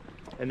well.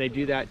 And they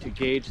do that to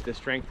gauge the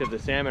strength of the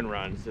salmon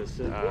runs,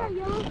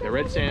 the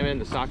red salmon,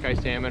 the sockeye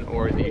salmon,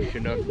 or the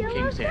Chinook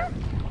king salmon.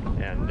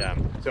 And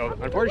so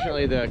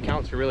unfortunately the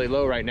counts are really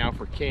low right now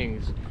for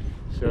kings,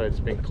 so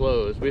it's been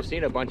closed. We've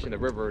seen a bunch in the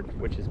river,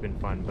 which has been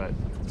fun, but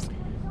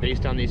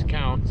based on these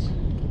counts,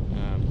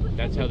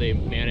 that's how they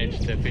manage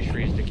the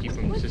fisheries to keep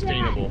them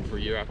sustainable for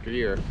year after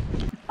year.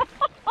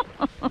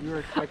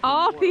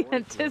 All the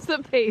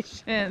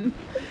anticipation.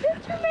 The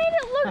picture made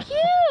it look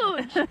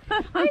huge. I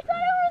thought it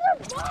was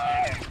a bar.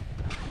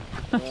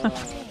 I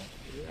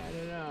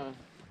don't know.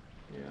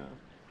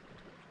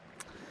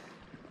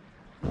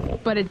 Yeah.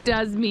 But it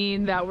does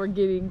mean that we're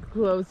getting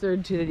closer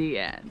to the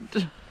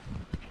end.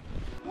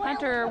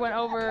 Hunter went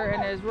over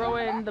and is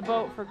rowing the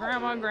boat for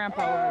Grandma and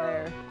Grandpa over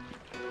there.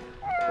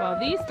 Well,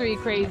 these three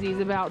crazies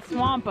about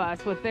swamp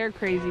us with their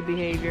crazy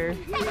behavior.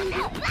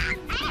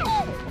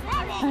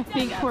 I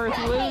think we're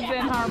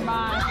losing our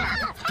minds.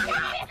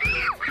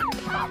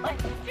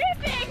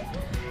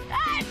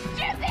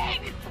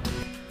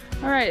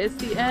 All right, it's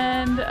the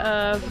end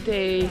of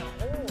day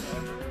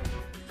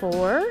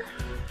 4.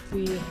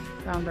 We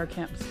found our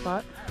camp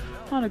spot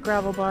on a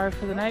gravel bar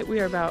for the night.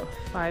 We are about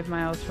 5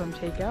 miles from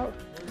takeout.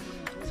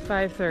 It's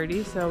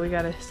 5:30, so we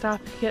gotta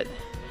stop, get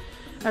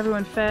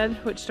everyone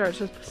fed, which starts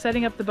with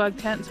setting up the bug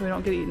tent so we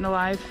don't get eaten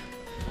alive.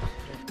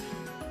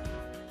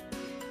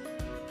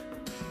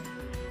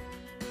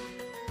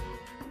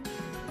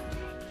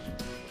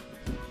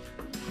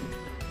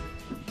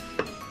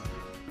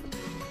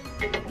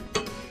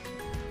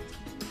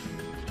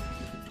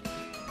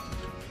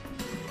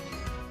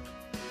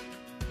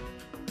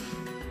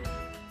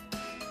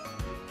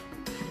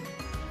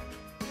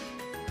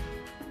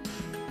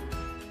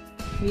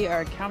 We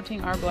are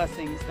counting our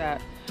blessings that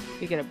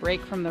we get a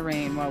break from the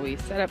rain while we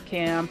set up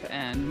camp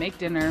and make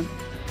dinner.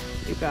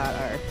 We've got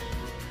our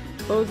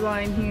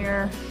clothesline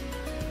here,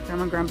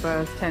 Grandma and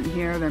Grandpa's tent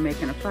here. They're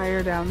making a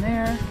fire down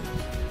there.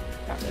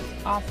 Got this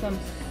awesome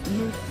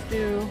moose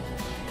stew,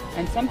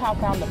 and somehow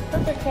found the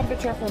perfect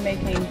temperature for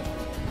making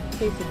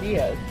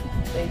quesadillas.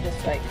 They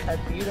just like are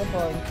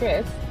beautiful and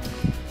crisp.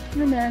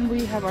 And then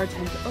we have our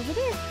tent over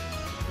there.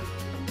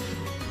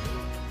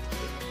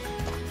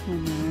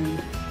 And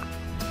then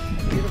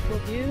beautiful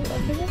view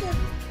of the river.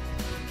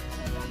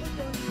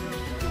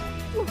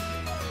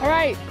 All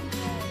right,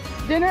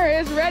 dinner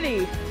is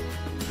ready.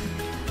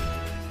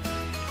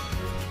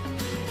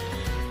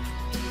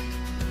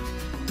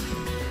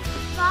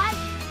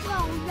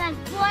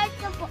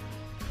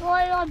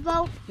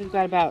 We've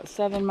got about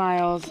 7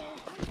 miles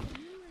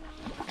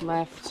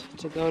left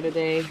to go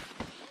today.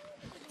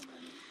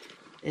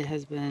 It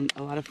has been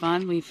a lot of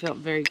fun. We felt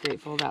very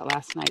grateful that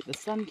last night the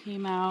sun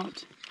came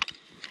out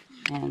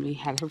and we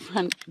had a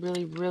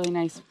really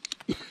nice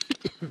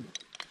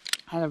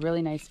had a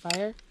really nice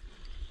fire,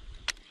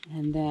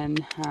 and then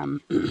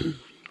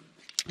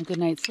a good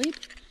night's sleep.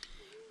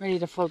 Ready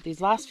to float these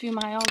last few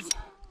miles,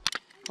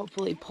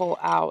 hopefully pull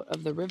out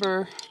of the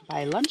river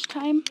by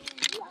lunchtime,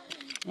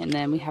 and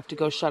then we have to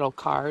go shuttle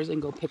cars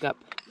and go pick up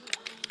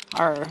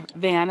our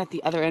van at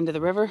the other end of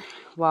the river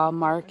while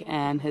Mark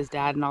and his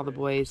dad and all the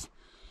boys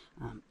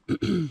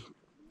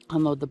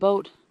unload the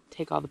boat,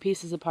 take all the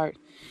pieces apart.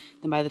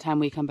 Then by the time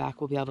we come back,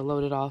 we'll be able to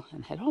load it all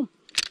and head home.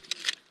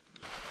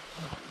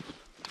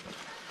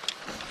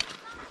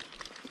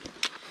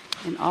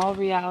 In all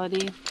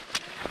reality,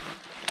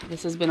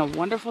 this has been a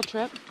wonderful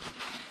trip,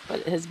 but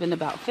it has been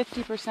about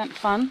 50%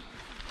 fun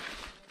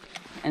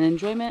and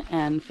enjoyment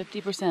and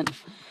 50%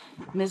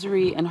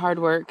 misery and hard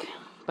work,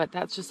 but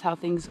that's just how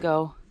things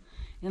go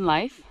in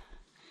life.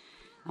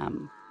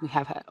 We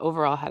have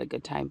overall had a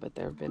good time, but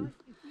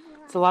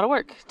it's a lot of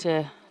work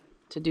to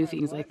do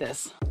things like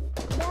this.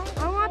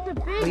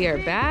 We are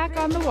back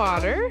on the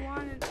water.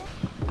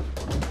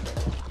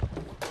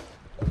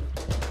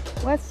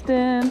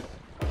 Weston.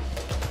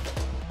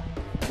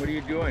 What are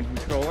you doing? You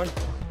trolling?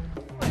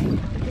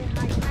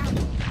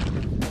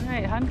 All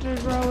right,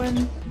 Hunter's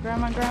rowing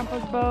Grandma and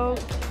Grandpa's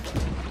boat.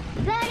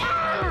 I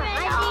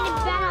need a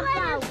better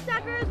boat.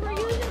 Suckers, we're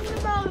using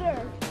the motor.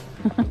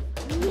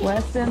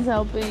 Weston's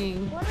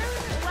helping.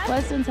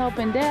 Weston's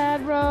helping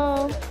Dad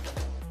row.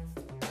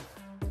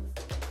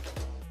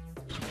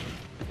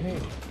 Hey,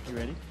 you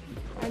ready?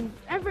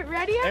 Everett,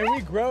 ready? And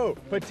we grow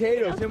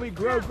potatoes, and we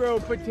grow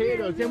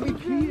potatoes, and we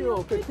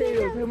peel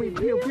potatoes, and we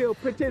peel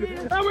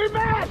potatoes, and we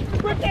mash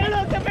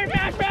potatoes, and we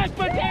mash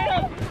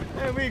potatoes,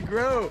 and we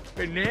grow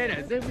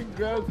bananas, and we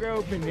grow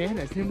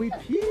bananas, and we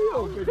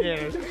peel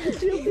bananas, and we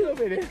peel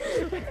bananas,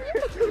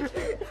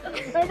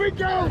 and we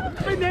grow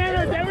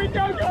bananas, and we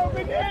grow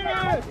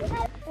bananas,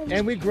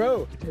 and we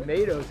grow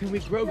tomatoes, and we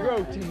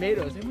grow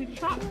tomatoes, and we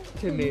chop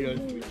tomatoes,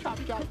 and we chop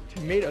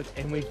tomatoes,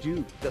 and we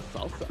do the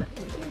salsa.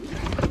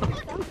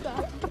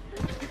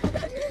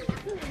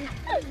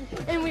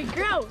 And we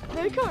grow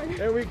the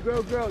corn. And we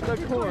grow the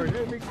corn,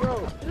 and we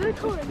grow The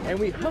corn. and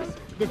we husk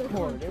the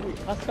corn, and we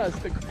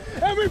husk the corn,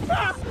 and we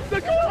pop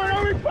the corn,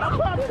 and we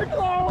pop the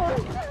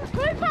corn.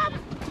 We pop.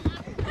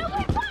 And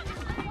we pop.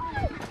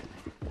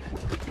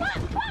 Pop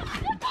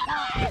the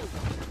corn.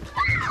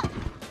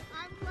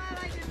 I'm glad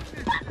I didn't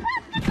miss that.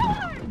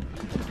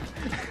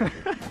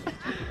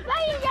 Why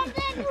you jumped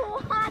into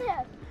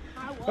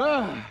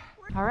water?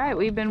 All right,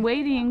 we've been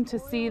waiting to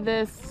see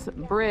this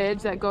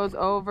bridge that goes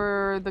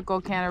over the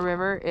Gulkana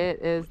River.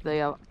 It is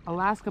the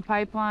Alaska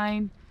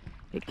pipeline.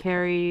 It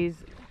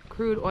carries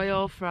crude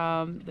oil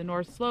from the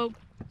North Slope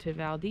to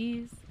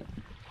Valdez.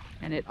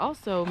 And it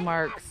also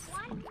marks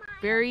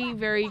very,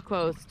 very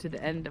close to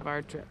the end of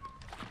our trip.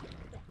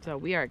 So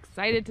we are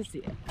excited to see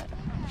it.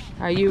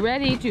 Are you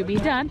ready to be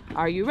done?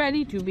 Are you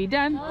ready to be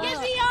done? Yes,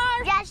 we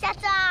are. Yes, yes,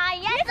 I.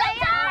 Yes, I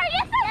are.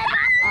 Yes, I are.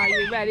 Are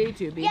you ready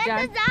to be Yes,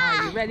 done? yes, I.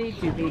 Are you ready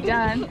to be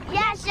done?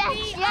 Yes,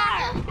 yes,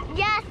 yes.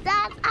 Yes,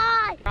 that's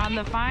I. On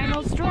the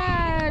final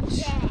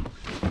stretch.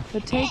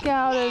 The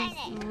takeout is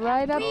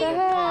right up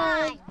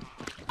ahead.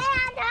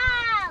 And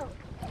out.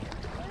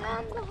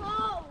 And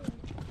home.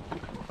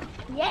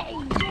 Yay,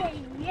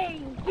 yay,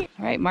 yay.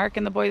 All right, Mark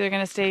and the boys are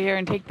gonna stay here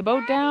and take the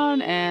boat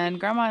down, and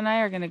Grandma and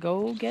I are gonna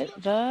go get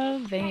the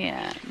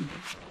van.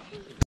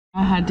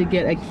 I had to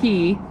get a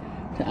key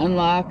to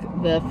unlock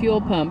the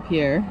fuel pump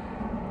here.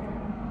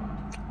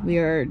 We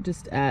are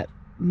just at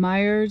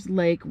Myers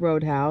Lake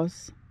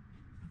Roadhouse,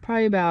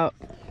 probably about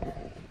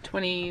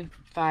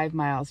 25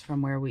 miles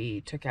from where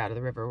we took out of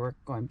the river. We're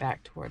going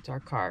back towards our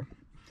car.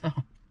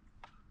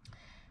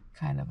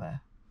 Kind of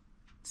a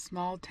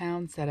small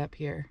town setup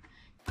here.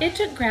 It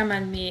took Grandma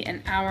and me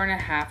an hour and a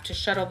half to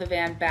shuttle the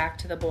van back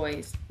to the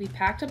boys. We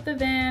packed up the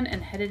van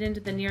and headed into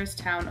the nearest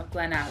town of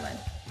Glen Allen.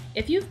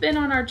 If you've been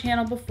on our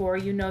channel before,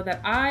 you know that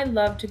I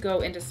love to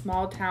go into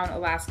small town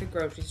Alaska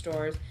grocery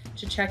stores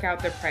to check out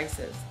their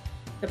prices.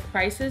 The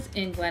prices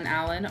in Glen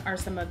Allen are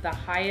some of the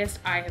highest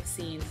I have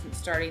seen since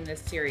starting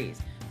this series,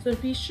 so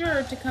be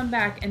sure to come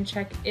back and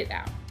check it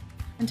out.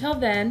 Until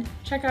then,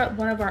 check out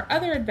one of our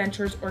other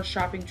adventures or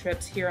shopping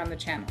trips here on the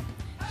channel.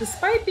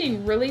 Despite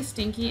being really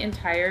stinky and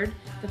tired,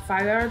 the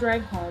 5-hour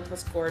drive home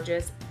was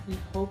gorgeous. We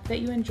hope that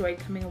you enjoyed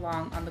coming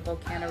along on the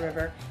Gulkana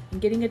River and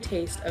getting a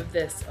taste of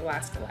this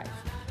Alaska life.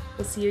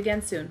 We'll see you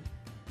again soon.